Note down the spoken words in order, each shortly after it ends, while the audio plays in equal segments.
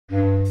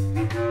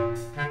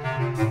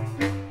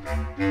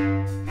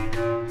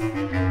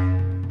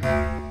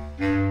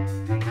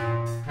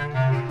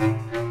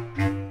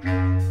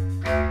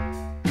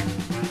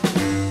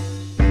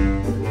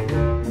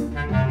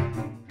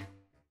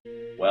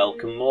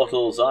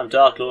mortals, I'm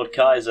Darklord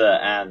Kaiser,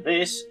 and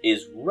this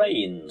is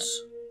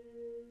Reigns.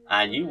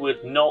 And you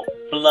would not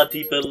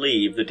bloody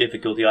believe the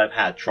difficulty I've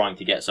had trying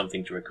to get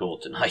something to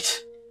record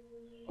tonight.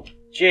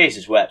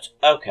 Jesus wept.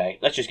 Okay,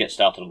 let's just get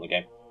started on the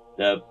game.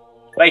 The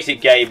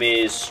basic game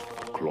is...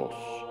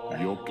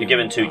 you're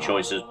given two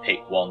choices,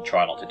 pick one,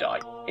 try not to die.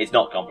 It's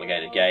not a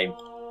complicated game.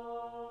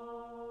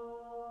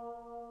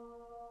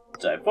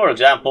 So, for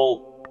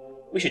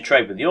example, we should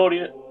trade with the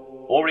Orient.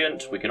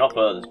 We can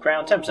offer the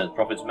crown 10% of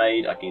profits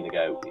made. I can either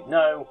go with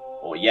no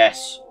or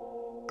yes.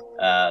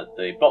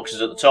 The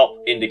boxes at the top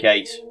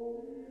indicate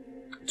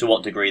to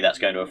what degree that's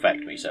going to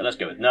affect me. So let's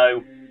go with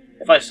no.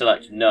 If I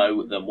select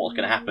no, then what's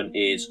going to happen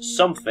is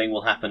something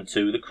will happen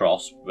to the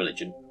cross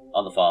religion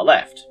on the far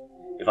left.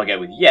 If I go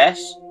with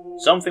yes,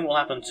 something will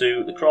happen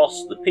to the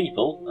cross, the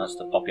people, that's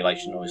the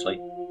population obviously.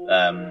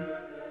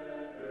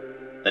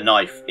 The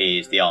knife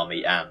is the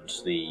army and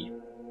the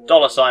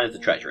dollar sign is the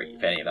treasury,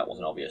 if any of that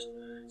wasn't obvious.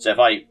 So if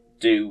I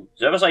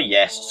say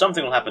yes,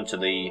 something will happen to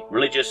the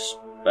religious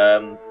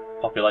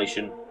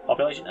population? I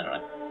don't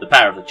know. The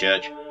power of the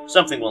church.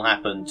 Something will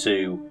happen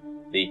to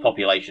the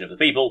population of the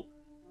people.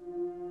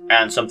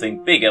 And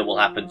something bigger will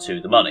happen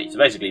to the money. So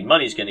basically,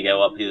 money's going to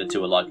go up, the other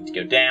two are likely to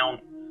go down.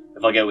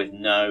 If I go with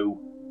no,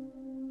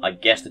 I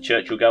guess the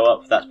church will go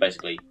up. That's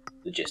basically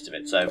the gist of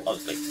it. So,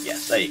 obviously,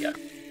 yes, there you go.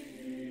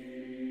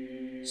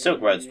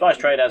 Silk Road Spice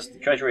Trade has the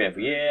treasury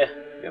every year.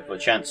 You have more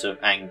chance of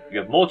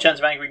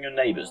angering your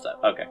neighbours, though.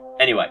 Okay.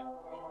 Anyway.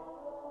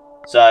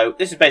 So,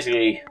 this is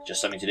basically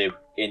just something to do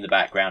in the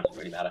background. Doesn't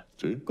really matter.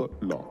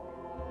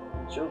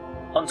 Sure.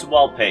 Hunt some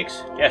wild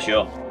pigs. Yeah,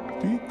 sure.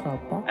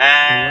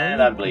 And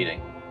I'm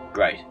bleeding.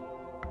 Great.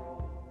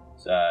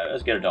 So,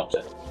 let's get a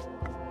doctor.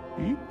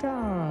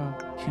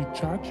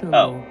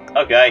 Oh,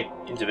 okay.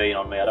 Intervene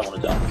on me. I don't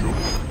want to die.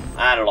 And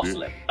I lost a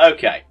limb.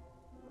 Okay.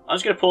 I'm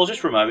just going to pause just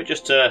for a moment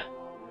just to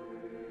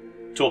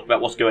talk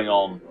about what's going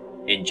on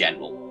in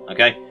general.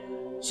 Okay?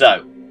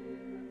 So,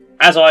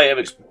 as I have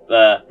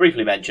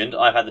briefly mentioned,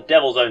 I've had the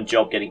devil's own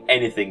job getting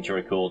anything to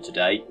record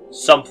today.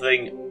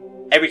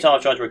 Every time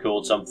I've tried to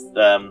record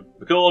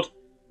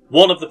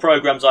one of the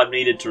programs I've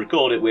needed to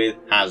record it with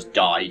has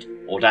died.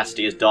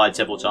 Audacity has died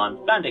several times.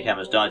 Bandicam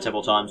has died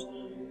several times.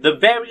 The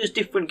various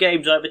different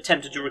games I've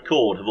attempted to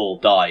record have all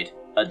died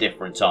at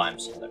different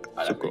times.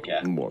 I don't really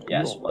care.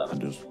 Yes, whatever.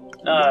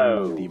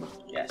 No.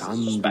 Yes,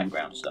 it's just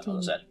background stuff,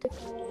 as I said.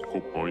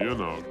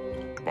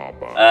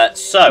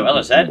 So, as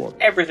I said,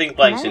 everything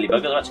playing Silly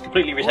Bugger. I've had to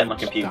completely reset my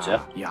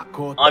computer.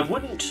 I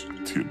wouldn't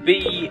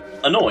be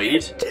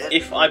annoyed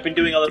if I've been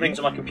doing other things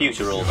on my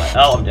computer all day.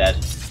 Oh, I'm dead.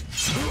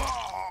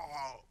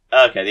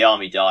 Okay, the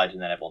army died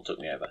and then everyone took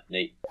me over.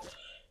 Neat.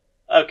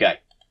 Okay.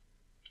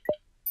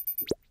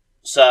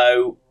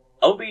 So,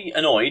 I would be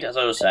annoyed, as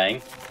I was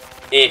saying,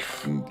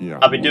 if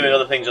I've been doing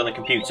other things on the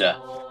computer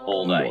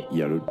all day.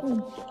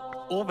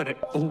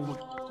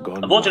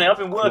 Unfortunately, I've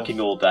been working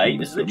all day.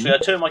 This is literally, I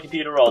turned my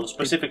computer on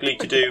specifically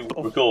to do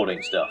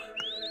recording stuff.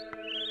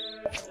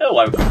 Oh,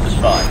 I recorded just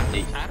fine.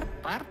 Neat.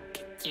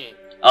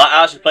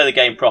 I'll actually play the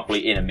game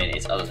properly in a minute.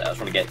 As I said, I just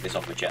want to get this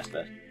off my chest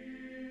first.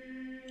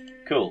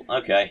 Cool,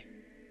 okay.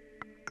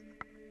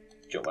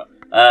 Sure, well.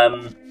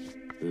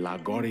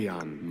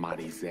 Lagorian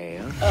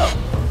Marisea. Oh.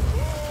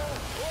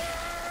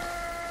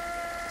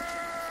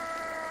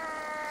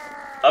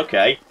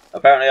 Okay.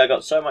 Apparently I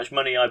got so much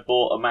money I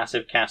bought a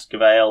massive cask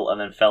of ale and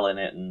then fell in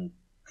it and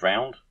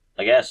drowned,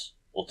 I guess.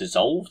 Or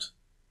dissolved?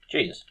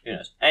 Jesus, who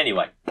knows.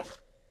 Anyway.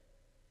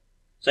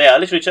 So yeah, I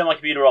literally turned my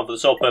computer on for the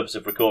sole purpose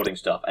of recording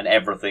stuff and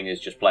everything is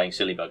just playing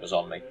silly buggers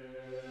on me.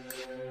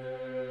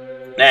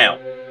 Now,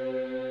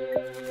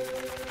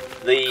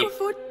 the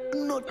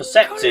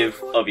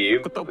perceptive of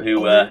you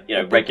who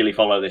regularly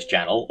follow this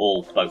channel,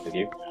 both of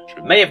you,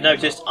 may have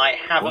noticed I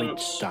haven't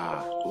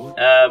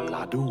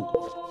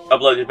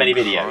uploaded many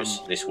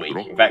videos this week.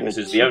 In fact, this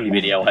is the only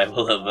video I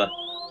will have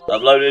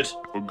uploaded.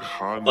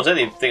 Well, it's the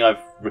only thing I've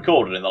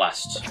recorded in the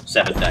last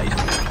 7 days.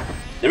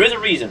 There is a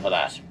reason for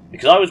that,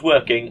 because I was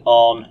working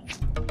on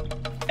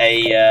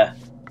a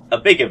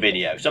bigger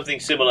video, something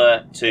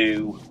similar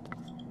to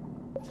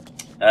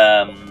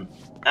and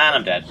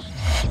I'm dead.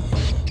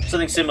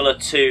 Something similar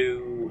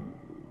to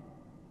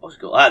what's it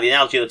called? The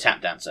analogy of the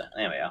tap dancer.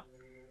 There we are.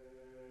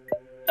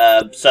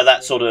 So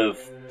that sort of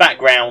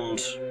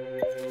background.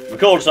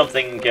 Record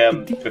something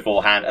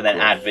beforehand and then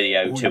add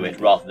video to it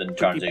rather than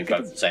trying to do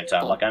both at the same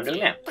time like I'm doing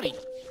now.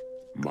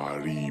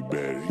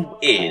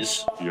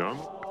 Is the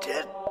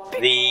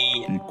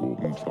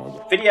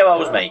video I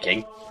was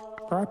making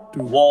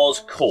was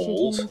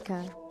called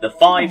The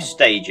 5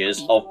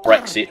 Stages of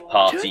Brexit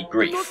Party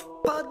Grief.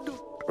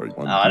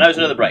 Now, I know it's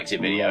another Brexit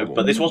video,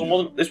 but this one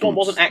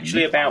wasn't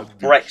actually about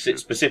Brexit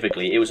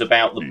specifically. It was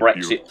about the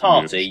Brexit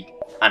Party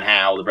and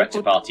how the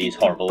Brexit Party is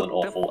horrible and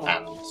awful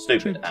and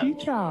stupid, and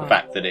the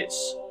fact that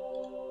it's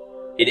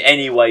in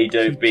any way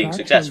being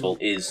successful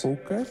is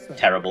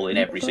terrible in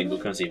every single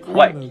conceivable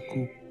way.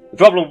 The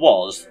problem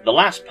was, the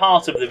last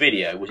part of the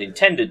video was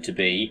intended to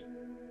be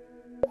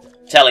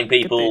telling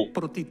people...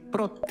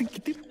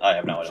 I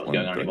have no idea what's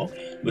going on anymore.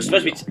 Was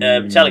supposed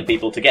to be telling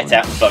people to get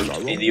out and vote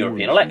in the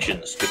European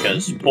elections,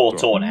 because poor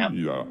turnout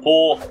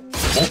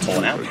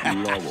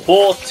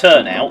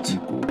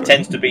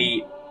tends to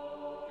be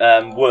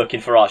work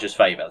in Farage's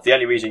favour. The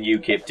only reason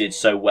UKIP did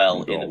so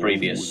well in the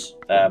previous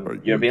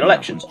European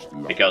elections,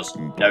 because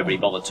nobody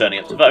bothered turning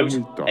up to vote,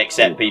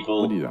 except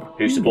people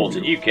who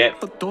supported UKIP,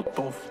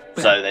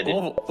 so they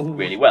did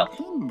really well.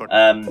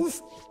 And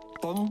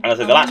I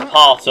think the last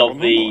part of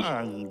the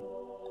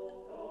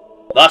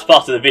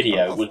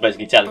video was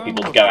basically telling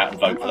people to go out and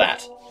vote for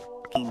that.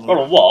 The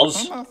problem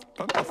was,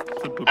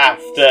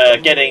 after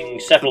getting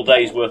several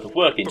days worth of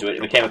work into it,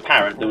 it became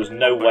apparent there was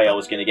no way I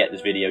was going to get this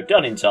video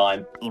done in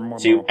time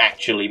to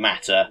actually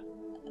matter.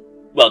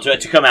 Well,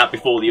 to come out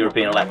before the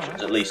European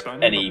elections, at least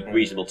any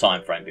reasonable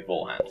time frame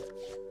beforehand.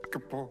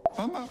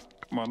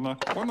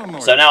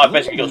 So now I've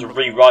basically got to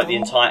rewrite the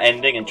entire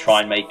ending and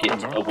try and make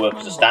it work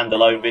as a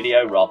standalone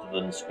video rather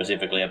than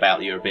specifically about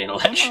the European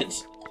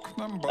elections.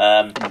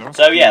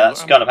 So yeah,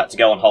 that's kind of had to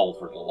go on hold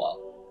for a little while.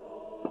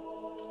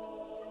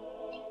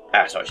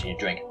 Ah, sorry, I need a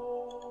drink.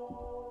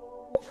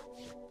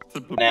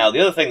 Now, the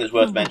other thing that's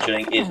worth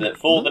mentioning is that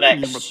for the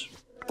next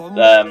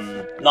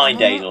 9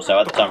 days or so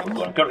at the time of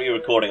recording, I'm currently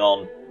recording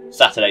on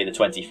Saturday the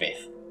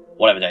 25th.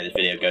 Whatever day this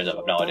video goes up,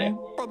 I've no idea.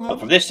 But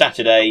from this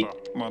Saturday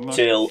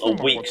till a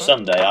week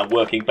Sunday, I'm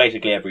working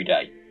basically every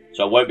day.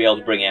 So I won't be able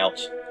to bring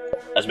out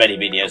as many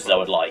videos as I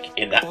would like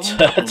in that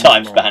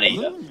time span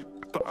either.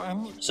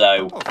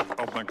 So,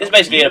 this is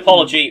basically an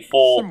apology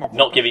for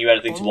not giving you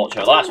anything to watch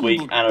over last week,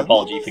 and an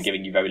apology for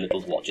giving you very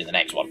little to watch in the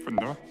next one.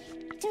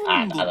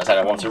 And, as I said,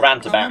 I want to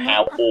rant about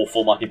how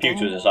awful my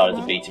computer has decided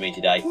to be to me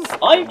today.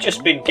 I've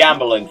just been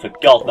gambling for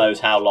God knows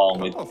how long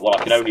with what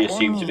I can only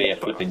assume to be a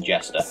flipping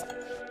jester.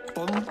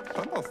 And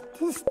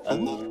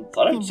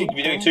I don't seem to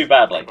be doing too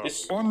badly.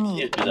 This is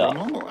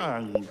bizarre.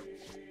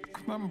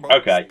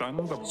 Okay,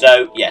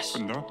 so yes,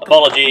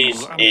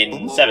 apologies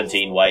in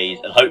 17 ways,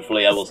 and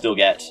hopefully I will still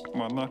get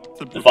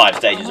the 5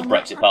 stages of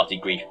Brexit Party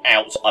grief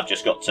out. I've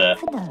just got to,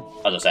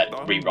 as I said,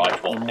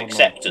 rewrite what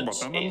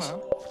acceptance is.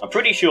 I'm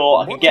pretty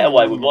sure I can get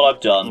away with what I've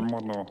done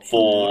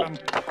for,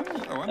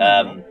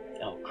 oh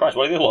Christ,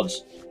 what are the other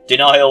ones?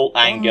 Denial,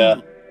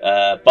 anger,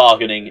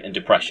 bargaining, and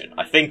depression.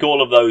 I think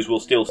all of those will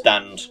still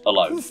stand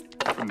alone.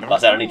 Like I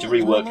said, I need to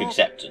rework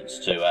acceptance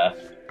to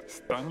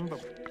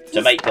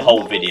make the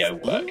whole video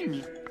work.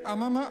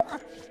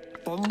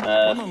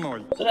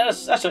 So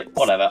that's it.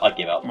 Whatever, I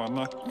give up.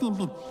 I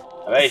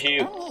raise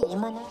you.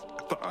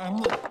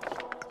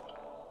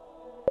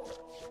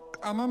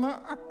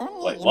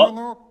 Wait,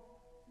 what?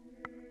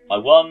 I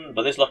won,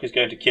 but this luck is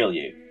going to kill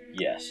you.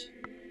 Yes.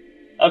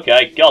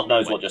 Okay, God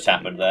knows what just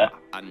happened there.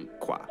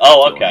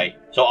 Oh, okay.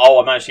 So,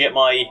 I managed to get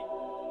my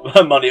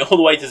money all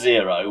the way to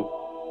 0,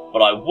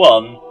 but I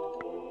won,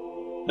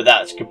 but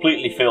that's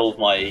completely filled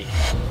my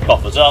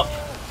coffers up.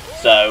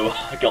 So,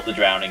 I got the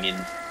drowning in.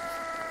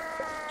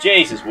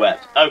 Jesus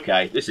wept.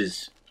 Okay, this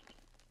is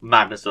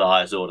madness to the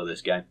highest order,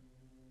 this game.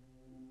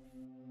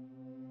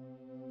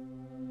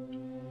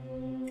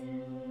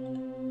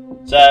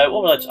 So,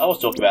 what was I was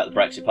talking about the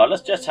Brexit part.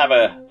 Let's just have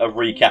a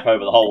recap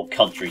over the whole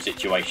country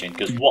situation,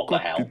 because what the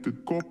hell?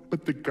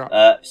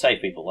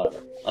 Save people,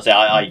 whatever. I say,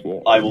 I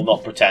will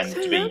not pretend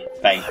to be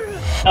paying...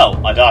 Oh,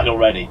 I died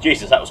already.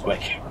 Jesus, that was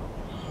quick.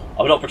 I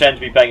will not pretend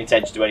to be paying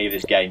attention to any of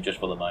this game just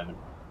for the moment.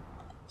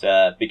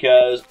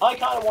 Because I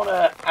kind of want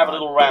to have a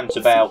little rant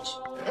about...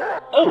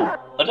 Oh,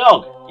 a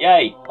dog!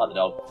 Yay! I like the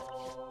dog.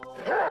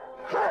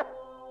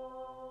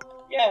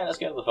 Yeah, let's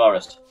go to the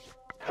forest.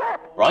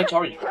 Bright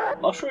orange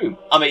mushroom.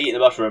 I'm eating the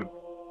mushroom.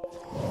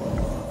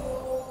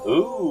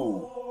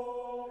 Ooh.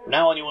 From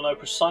now on you will know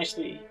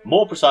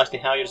more precisely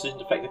how your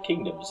decisions affect the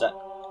kingdom. Is that...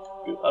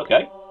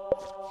 Okay.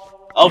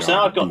 Oh, so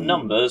now I've got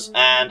numbers,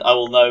 and I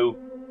will know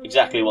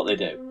exactly what they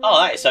do. Oh,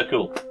 that is so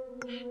cool.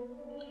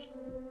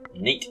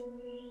 Neat.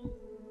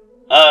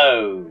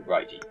 Oh,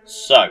 righty.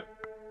 So,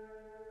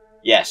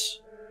 yes.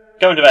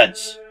 Current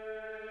events.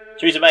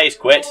 Theresa May's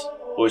quit,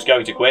 or is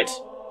going to quit,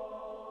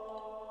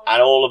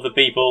 and all of the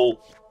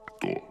people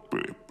who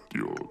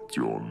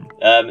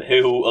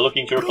are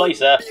looking to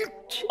replace her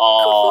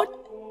are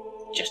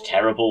just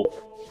terrible.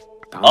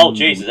 Oh,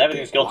 Jesus,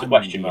 everything's gone to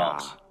question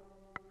marks.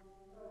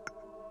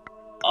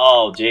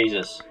 Oh,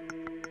 Jesus.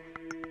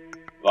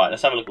 Right,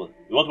 let's have a look. We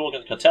want to walk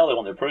into the cartel, they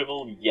want the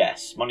approval.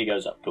 Yes, money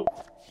goes up. Cool.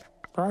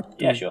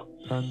 Yeah, sure.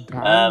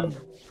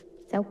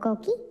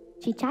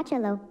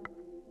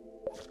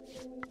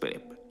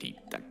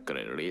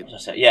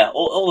 Yeah,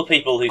 all the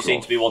people who seem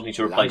to be wanting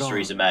to replace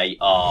Theresa May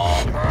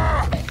are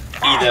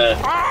either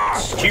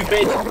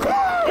stupid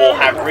or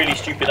have really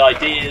stupid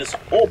ideas,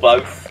 or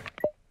both.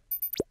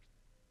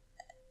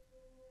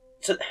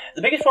 So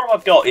the biggest problem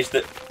I've got is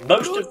that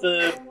most of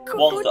the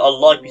ones that are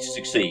likely to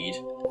succeed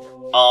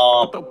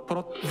are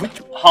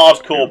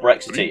hardcore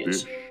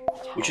Brexiteers.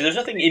 Which there's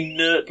nothing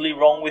inertly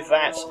wrong with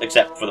that,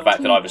 except for the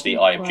fact that obviously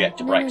I object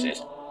to Brexit.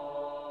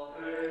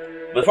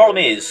 But the problem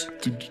is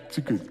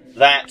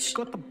that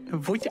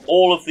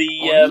all of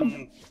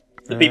the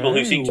people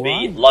who seem to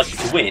be likely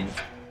to win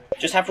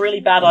just have really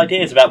bad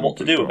ideas about what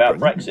to do about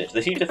Brexit.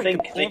 They seem to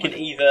think they can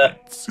either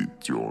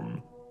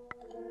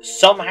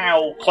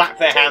somehow clap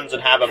their hands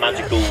and have a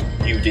magical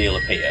New Deal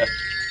appear,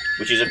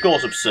 which is of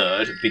course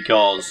absurd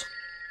because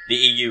the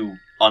EU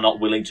are not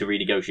willing to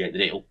renegotiate the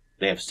deal.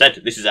 They have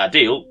said, this is our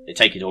deal,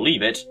 take it or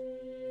leave it,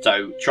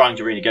 so trying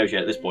to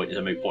renegotiate at this point is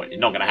a moot point.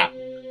 It's not going to happen.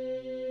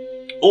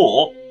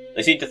 Or,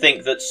 they seem to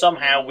think that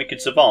somehow we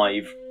could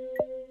survive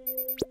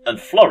and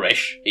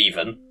flourish,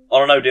 even,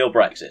 on a no-deal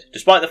Brexit,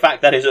 despite the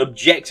fact that is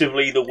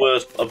objectively the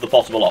worst of the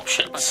possible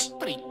options.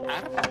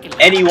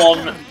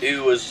 Anyone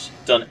who has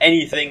done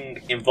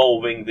anything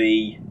involving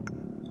the...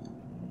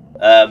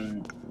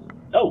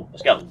 oh, a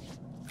skeleton.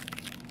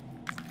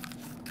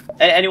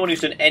 Anyone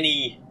who's done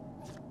anything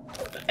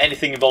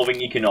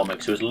involving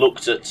economics, who has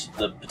looked at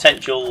the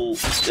potential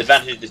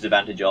advantage and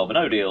disadvantage of a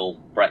no-deal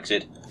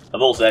Brexit,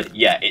 have all said,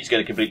 yeah, it's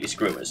going to completely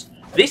screw us.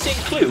 This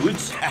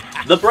includes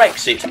the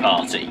Brexit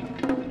Party.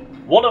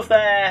 One of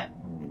their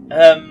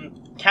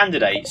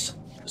candidates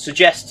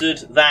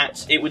suggested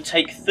that it would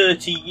take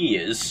 30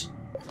 years,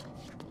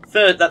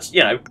 that's,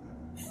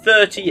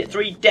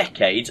 3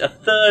 decades, a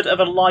third of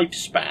a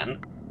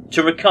lifespan,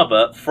 to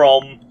recover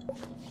from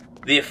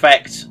the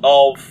effect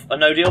of a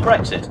no-deal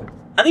Brexit.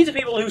 And these are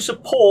people who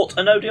support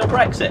a no-deal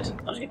Brexit.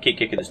 I'm just going to keep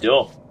kicking this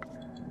door.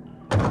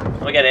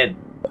 Let me get in.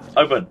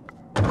 Open.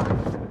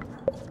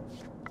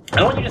 And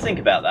I want you to think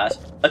about that.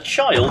 A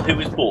child who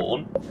is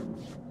born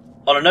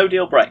on a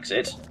no-deal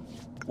Brexit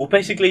will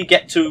basically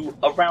get to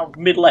around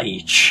middle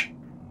age.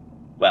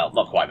 Well,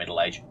 not quite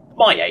middle age.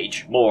 My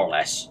age, more or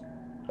less.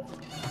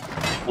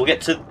 We'll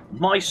get to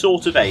my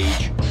sort of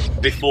age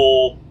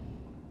before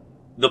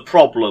the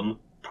problem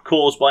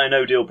caused by a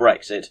no-deal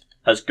Brexit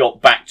has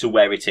got back to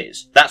where it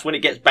is. That's when it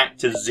gets back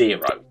to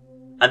 0.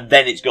 And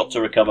then it's got to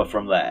recover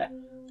from there.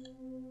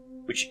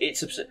 Which,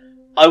 it's absurd.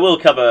 I will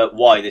cover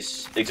why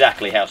this,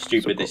 exactly how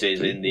stupid this is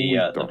in the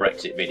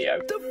Brexit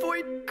video.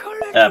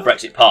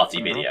 Brexit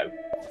Party video.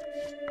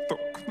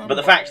 But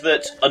the fact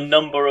that a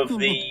number of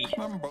the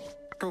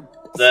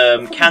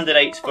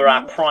candidates for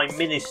our Prime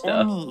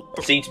Minister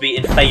seem to be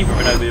in favour of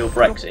a no-deal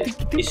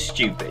Brexit is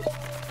stupid.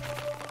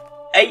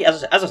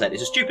 As I said,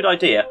 it's a stupid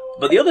idea,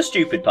 but the other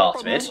stupid part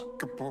of it,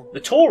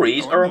 the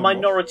Tories are a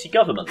minority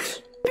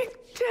government.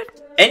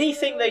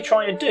 Anything they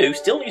try and do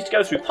still needs to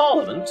go through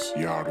Parliament,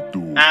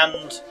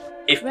 and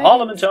if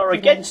Parliament are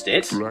against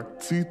it,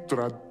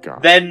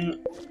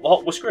 then,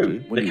 well, we're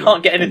screwed. They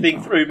can't get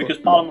anything through because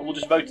Parliament will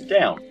just vote it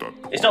down.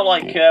 It's not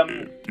like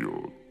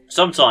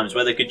sometimes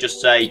where they could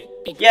just say,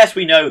 yes,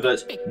 we know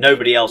that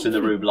nobody else in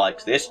the room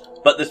likes this,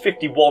 but there's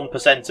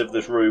 51% of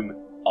this room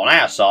on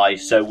our side,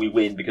 so we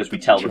win because we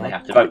tell them they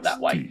have to vote that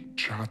way.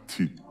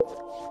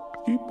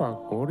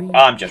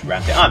 I'm just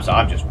ranting. I'm sorry,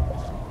 I'm just...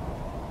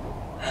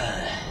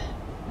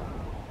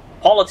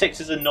 Politics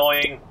is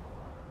annoying.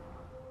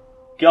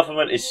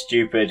 Government is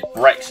stupid.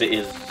 Brexit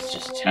is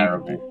just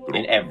terrible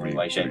in every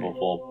way, shape or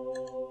form.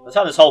 That's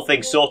how this whole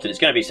thing's sorted. It's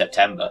going to be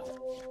September.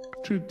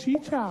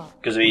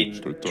 Because, I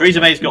mean,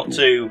 Theresa May's got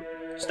to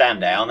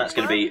stand down. That's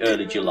going to be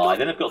early July.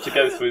 Then they've got to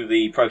go through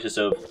the process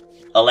of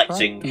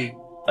electing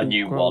a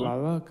new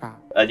one,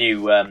 a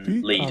new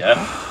leader.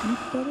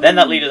 Then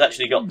that leader's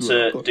actually got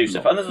to do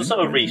stuff. And there's a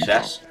sort of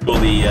recess for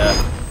the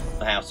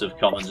House of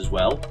Commons as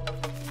well.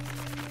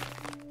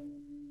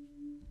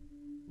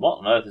 What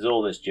on earth is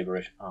all this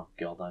gibberish? Oh,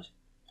 God knows.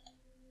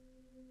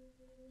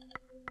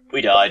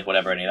 We died,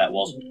 whatever any of that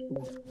was.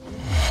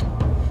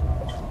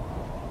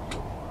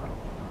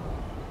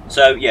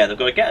 So, yeah, they've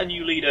got to get a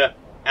new leader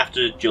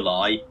after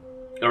July.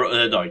 Or,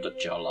 no, not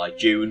July,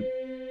 June.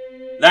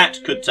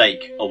 That could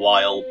take a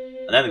while.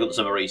 And then they've got the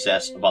summer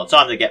recess. And by the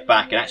time they get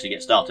back and actually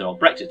get started on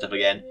Brexit stuff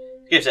again,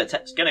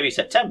 it's going to be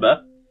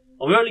September.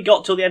 And we've only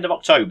got till the end of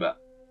October.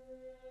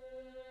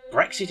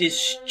 Brexit is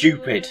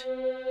stupid.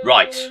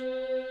 Right.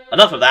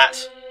 Enough of that.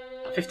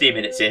 15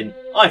 minutes in,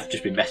 I've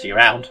just been messing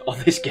around on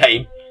this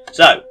game.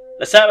 So,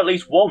 let's have at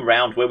least one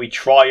round where we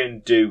try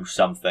and do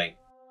something.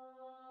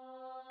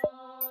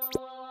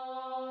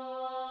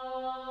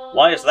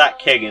 Why is that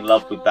king in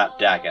love with that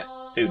dagger?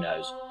 Who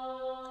knows?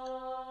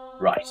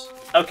 Right.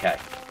 Okay.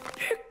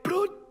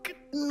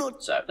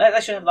 So,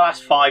 let's just have the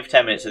last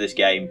 5-10 minutes of this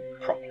game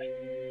properly.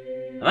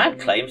 The man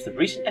claims the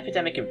recent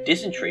epidemic of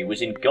dysentery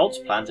was in God's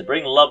plan to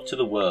bring love to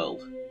the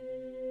world.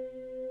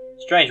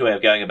 Strange way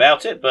of going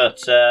about it,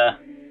 but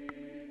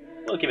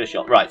we'll give it a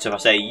shot. Right, so if I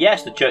say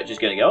yes, the church is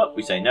going to go up.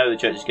 We say no, the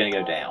church is going to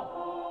go down.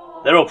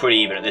 They're all pretty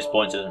even at this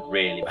point, so it doesn't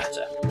really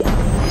matter.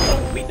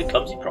 Oh, meet the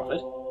clumsy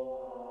prophet.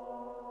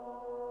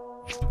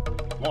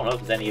 I don't know if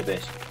there's any of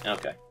this.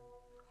 Okay.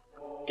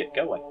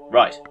 Go away.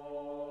 Right.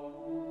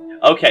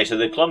 Okay, so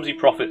the clumsy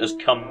prophet has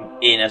come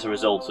in as a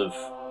result of...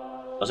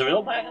 As a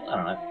result? I don't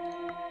know.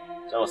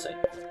 So we'll see.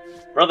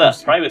 Brother,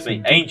 pray with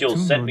me.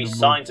 Angels sent me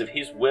signs of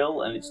his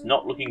will, and it's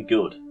not looking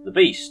good. The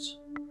beast.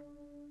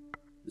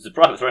 There's a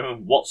private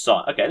throne. What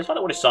sign? Okay, let's find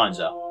out what his signs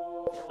are.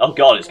 Oh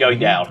god, it's going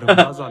down.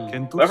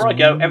 Wherever I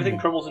go, everything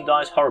crumbles and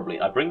dies horribly.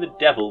 I bring the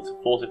devil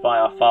to fortify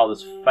our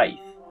father's faith.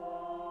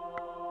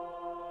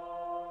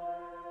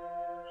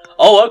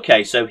 Oh,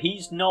 okay, so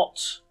he's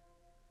not...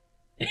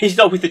 He's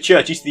not with the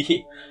church,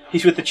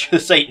 he's with the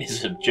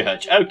Satanism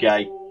church.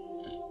 Okay.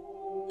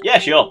 Yeah,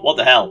 sure, what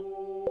the hell?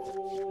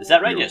 This is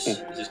outrageous.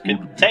 This is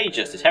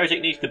contagious. This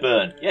heretic needs to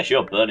burn. Yeah,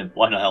 sure, burn him.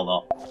 Why the hell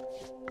not?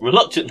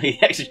 Reluctantly,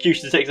 the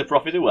executioner takes the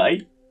prophet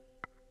away.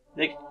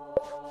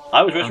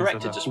 I was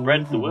resurrected to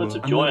spread the words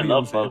of joy and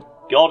love for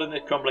God in the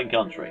crumbling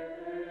country.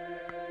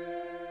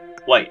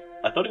 Wait,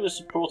 I thought he was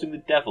supporting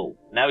the devil.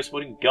 Now he's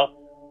supporting God.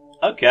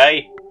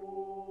 Okay.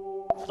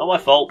 Not my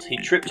fault. He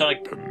tripped on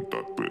a...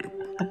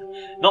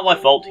 Not my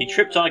fault. He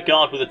tripped on a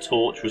guard with a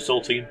torch,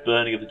 resulting in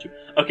burning of the...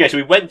 Okay, so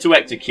we went to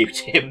execute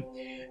him.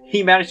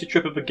 He managed to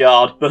trip up a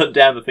guard, burn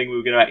down the thing we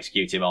were going to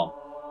execute him on.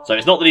 So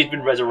it's not that he's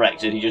been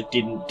resurrected, he just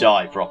didn't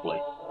die properly.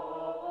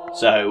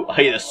 So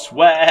I either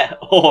swear,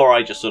 or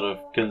I just sort of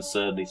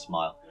concernedly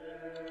smile.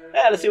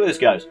 Yeah, let's see where this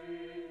goes.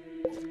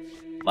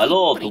 My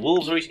lord, the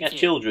wolves are eating our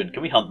children.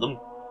 Can we hunt them?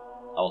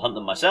 I will hunt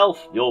them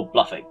myself. You're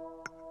bluffing.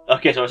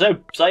 Okay, so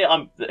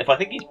if I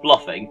think he's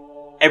bluffing,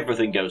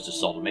 everything goes to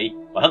sodomy.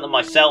 If I hunt them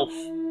myself,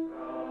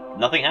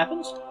 nothing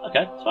happens?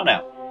 Okay, let's find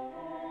out.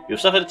 You've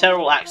suffered a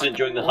terrible accident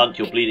during the hunt,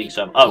 you're bleeding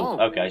some... Oh,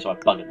 okay, so I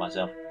buggered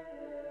myself.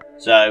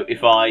 So,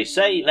 if I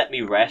say, let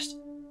me rest,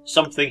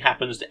 something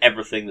happens to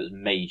everything that's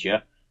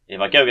major. If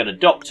I go get a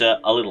doctor,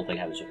 a little thing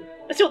happens to it.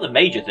 Let's see what the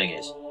major thing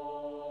is.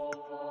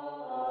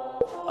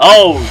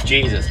 Oh,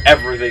 Jesus,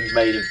 everything's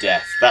made of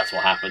death. That's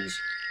what happens.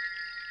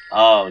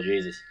 Oh,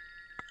 Jesus.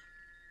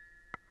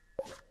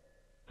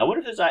 I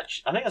wonder if there's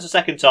actually... I think that's the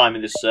second time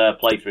in this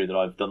playthrough that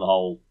I've done the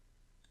whole...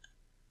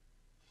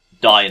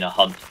 die in a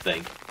hunt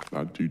thing.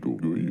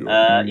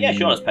 Yeah,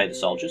 sure, let's pay the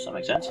soldiers, that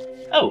makes sense.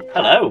 Oh,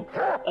 hello!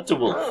 That's a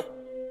wolf.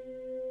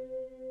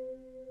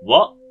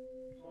 What?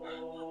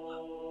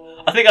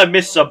 I think I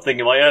missed something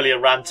in my earlier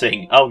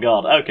ranting. Oh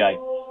god, okay.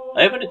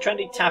 I opened a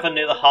trendy tavern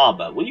near the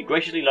harbour. Will you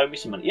graciously loan me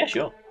some money? Yeah,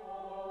 sure.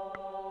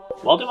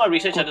 While doing my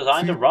research, I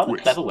designed a rather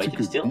clever way to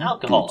distill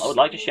alcohol. I would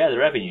like to share the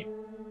revenue.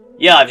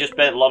 Yeah, I've just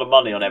spent a lot of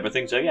money on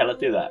everything, so yeah, let's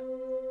do that.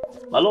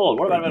 My lord,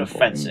 what about a bit of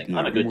fencing?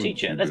 I'm a good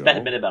teacher. Let's bet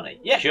a bit of money.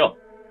 Yeah, sure.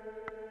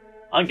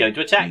 I'm going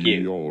to attack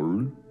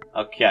you.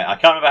 Okay, I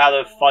can't remember how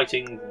the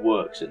fighting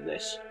works in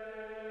this.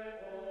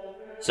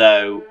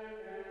 So,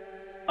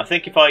 I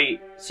think if I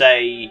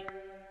say,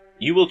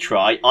 you will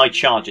try, I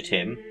charge at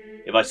him.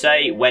 If I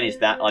say, when is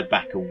that, I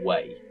back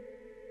away.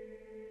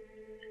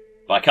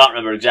 But I can't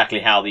remember exactly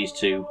how these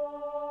two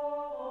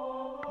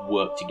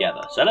work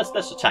together. So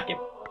let's attack him.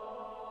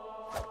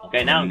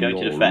 Okay, now I'm going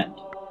to defend.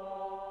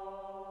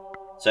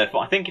 So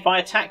I think if I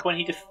attack when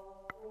he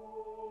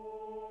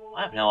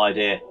I have no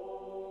idea.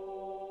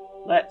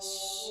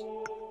 Let's...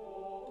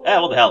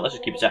 what the hell, let's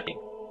just keep attacking.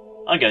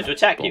 I'm going to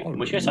attack you, in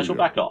which case I shall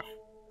back off.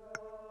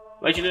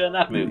 Where'd you learn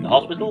that move? In the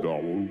hospital?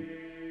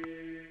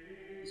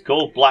 It's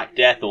called Black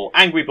Death or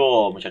Angry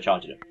Boar, which I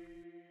charged him.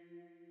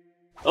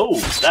 Oh,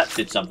 that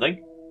did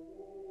something.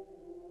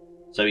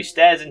 So he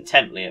stares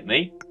intently at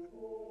me.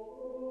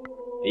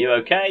 Are you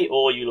okay,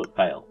 or you look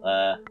pale?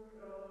 Are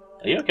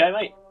you okay,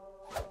 mate?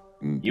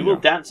 You will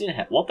dance in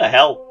hell. What the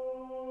hell?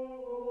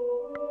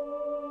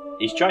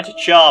 He's trying to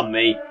charm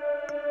me.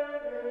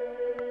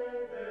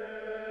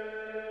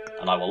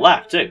 And I will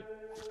laugh, too.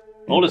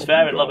 All is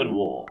fair in love and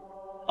war.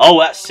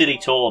 Oh, that silly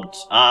taunt.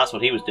 Ah, that's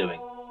what he was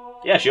doing.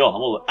 Yeah, sure, I'm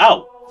all...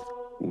 Ow!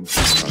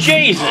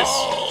 Jesus!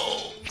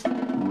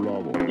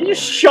 You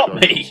just shot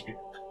me!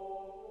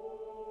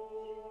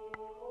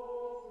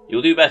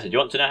 You'll do better. Do you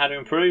want to know how to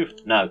improve?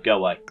 No, go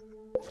away.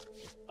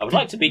 I would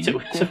like to meet it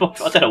with...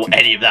 I don't know what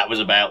any of that was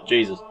about.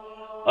 Jesus.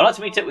 I'd like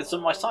to meet it with some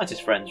of my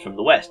scientist friends from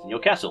the west in your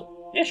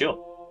castle. Yeah, sure.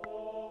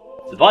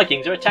 The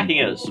Vikings are attacking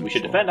us. We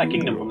should defend our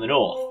kingdom from the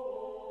north.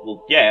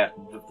 Well, yeah,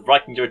 the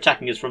Vikings are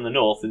attacking us from the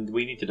north and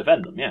we need to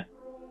defend them, yeah.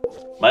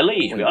 My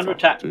liege, we're under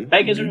attack.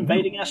 Beggars are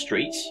invading our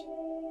streets.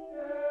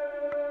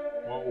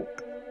 Well,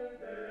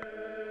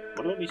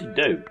 what do you want me to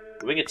do?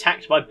 We're being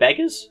attacked by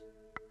beggars?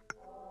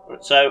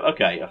 So,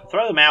 okay, if I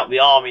throw them out, the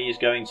army is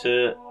going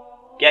to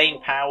gain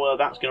power,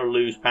 that's going to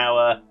lose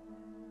power.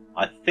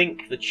 I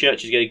think the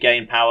church is going to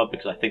gain power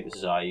because I think this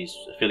is how he's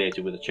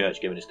affiliated with the church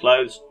given his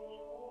clothes.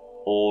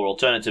 Or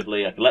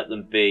alternatively, I can let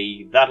them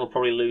be. That'll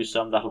probably lose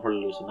some, that'll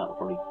probably lose some, that'll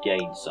probably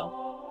gain some.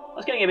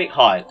 That's getting a bit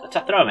high. Let's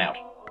throw him out.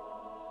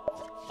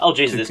 Oh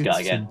Jesus, this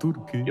guy again.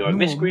 You're a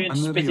miscreant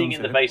spitting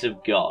in the face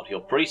of God. Your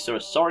priests are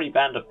a sorry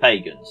band of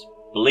pagans,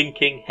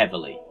 blinking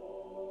heavily.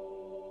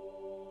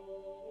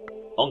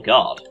 On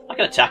guard. I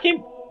can attack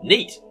him?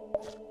 Neat.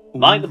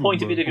 Mind the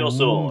pointy bit of your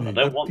sword. I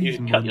don't want you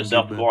to cut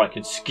yourself before I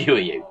can skewer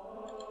you.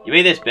 You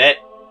mean this bit?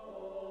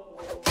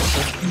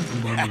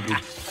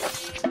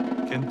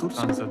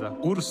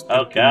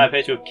 Okay, I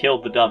appear to have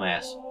killed the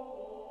dumbass.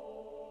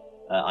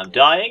 I'm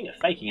dying,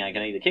 faking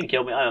agony. The king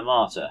killed me, I'm a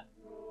martyr.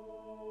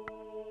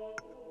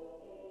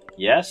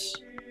 Yes?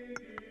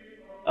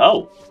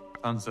 Oh.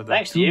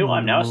 Thanks to you,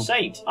 I'm now a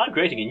saint. I'm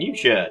creating a new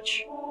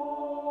church.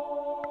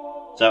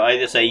 So I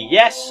either say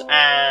yes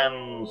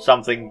and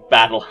something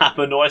bad will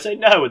happen, or I say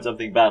no and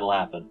something bad will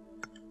happen.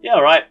 Yeah,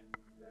 alright.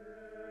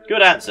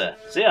 Good answer.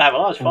 See, I have a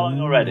large following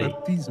already.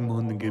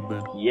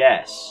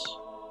 Yes.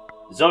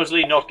 It's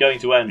obviously not going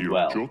to end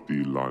well.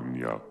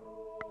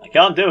 I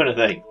can't do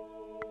anything.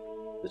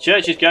 The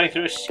church is going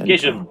through a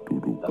schism.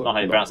 That's not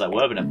how you pronounce that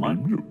word, but never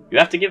mind. You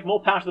have to give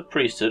more power to the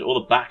priesthood, or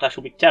the backlash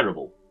will be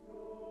terrible.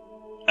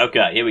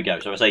 Okay, here we go.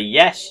 So if I say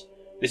yes,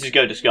 this is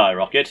going to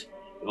skyrocket.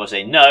 If I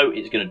say no,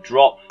 it's going to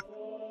drop.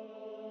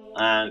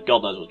 And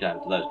God knows what's going to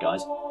happen to those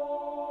guys.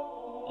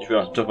 I just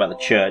realised I'm talking about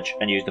the church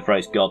and use the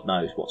phrase God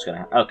knows what's going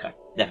to happen. Okay,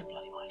 never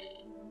bloody mind.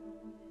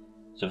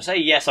 So if I say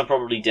yes, I'm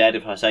probably dead.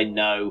 If I say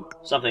no,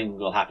 something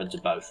will happen to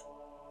both.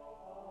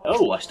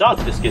 Oh, I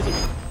started the schism.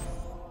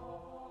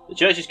 The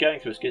church is going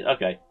through a schism.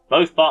 Okay,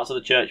 both parts of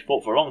the church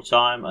fought for a long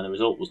time and the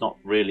result was not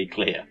really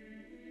clear.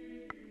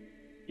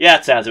 Yeah,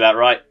 that sounds about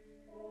right.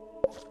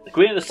 The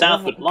Queen of the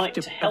South would like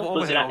to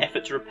help us in our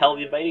effort to repel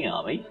the invading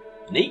army.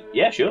 Neat,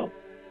 yeah, sure.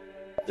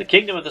 The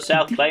Kingdom of the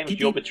South claims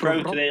you're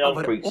betrothed to their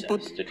young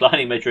princess.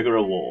 Declining may trigger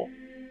a war.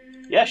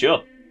 Yeah,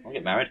 sure. I'll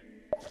get married.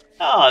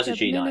 Ah, isn't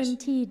she nice?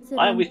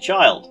 I am with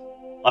child.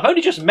 I've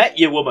only just met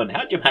you, woman.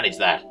 How'd you manage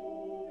that?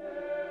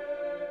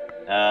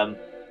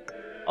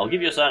 I'll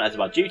give you a son as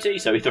my duty,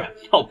 so either I'm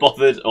not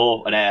bothered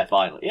or an heir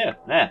finally. Yeah,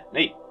 yeah,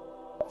 neat.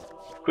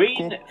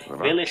 Queen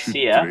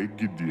Felicia,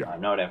 I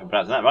have no idea if I'm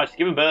pronouncing that right, has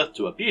given birth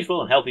to a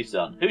beautiful and healthy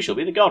son. Who shall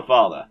be the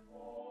godfather?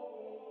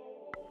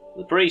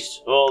 The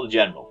priest or the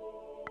general?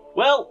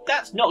 Well,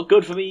 that's not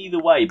good for me either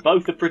way.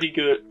 Both are pretty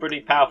good,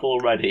 pretty powerful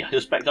already. I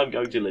suspect I'm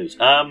going to lose.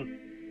 I don't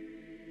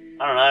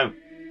know.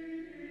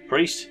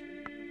 Priest?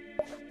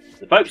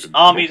 The Pope's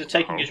armies are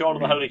taking control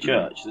of the Holy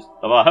Church.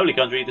 Of our holy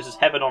country, this is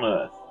heaven on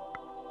earth.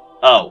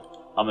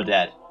 Oh, I'm a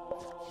dead.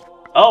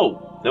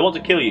 Oh, they want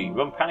to kill you. You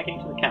run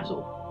panicking to the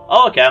castle.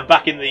 Oh, okay, I'm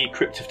back in the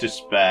Crypt of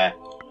Despair.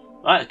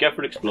 Right, let's go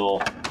for an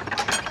explore.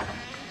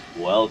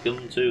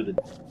 Welcome to the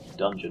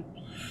dungeon.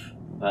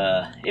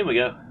 Here we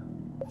go.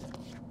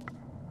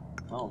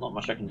 Well, not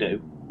much I can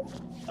do.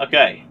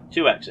 Okay,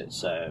 2 exits,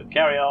 so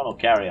carry on or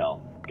carry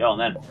on. Go on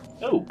then.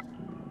 Oh,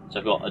 so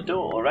I've got a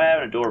door of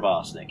air and a door of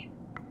arsenic.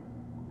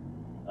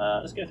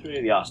 Let's go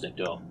through the arsenic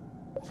door.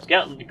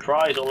 Skeleton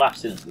cries or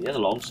laughs innocently. There's a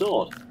long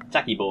sword.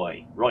 Tacky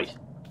boy. Right.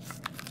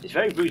 It's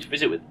very rude to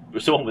visit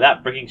with someone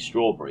without bringing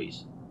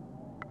strawberries.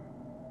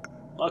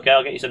 Okay,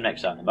 I'll get you some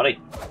next time then, buddy.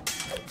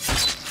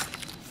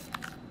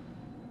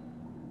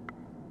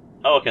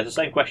 Oh, okay, it's the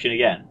same question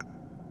again.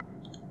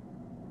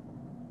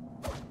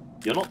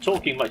 You're not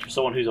talking much for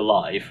someone who's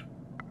alive.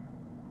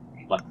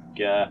 Like,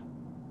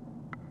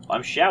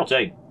 I'm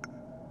shouting.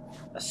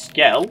 A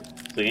skell,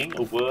 singing,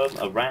 a worm,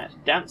 a rat,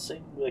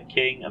 dancing with a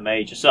king, a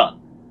mage, a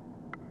son.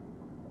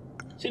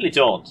 Silly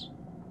taunt.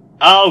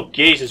 Oh,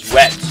 Jesus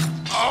wept.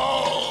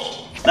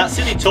 That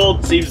silly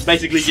taunt seems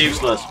basically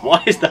useless.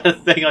 Why is that a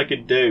thing I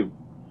can do?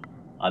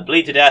 I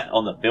bleed to death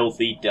on the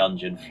filthy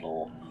dungeon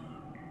floor.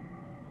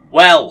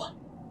 Well,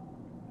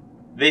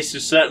 this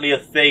is certainly a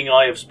thing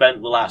I have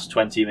spent the last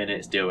 20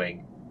 minutes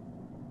doing.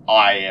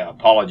 I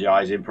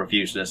apologise in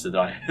profuseness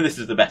that this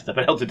is the best I've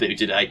been able to do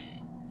today.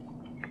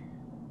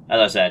 As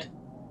I said,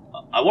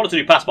 I wanted to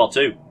do Passport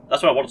 2.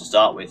 That's what I wanted to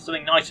start with.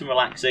 Something nice and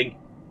relaxing,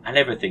 and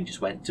everything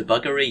just went to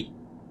buggery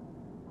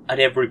at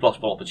every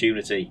possible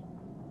opportunity.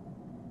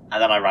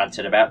 And then I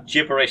ranted about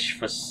gibberish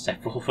for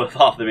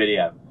half the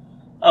video.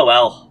 Oh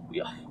well,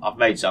 I've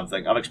made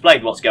something. I've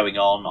explained what's going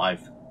on.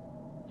 I've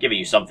given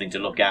you something to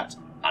look at,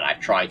 and I've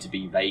tried to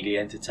be vaguely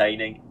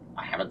entertaining.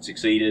 I haven't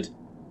succeeded.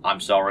 I'm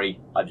sorry.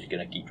 I'm just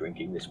going to keep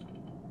drinking this,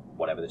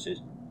 whatever this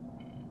is.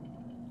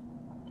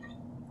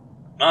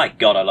 My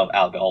God, I love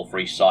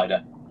alcohol-free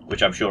cider,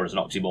 which I'm sure is an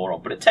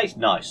oxymoron, but it tastes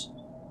nice.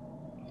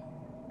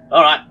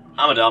 Alright,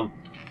 I'm done.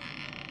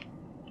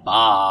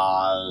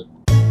 Bye.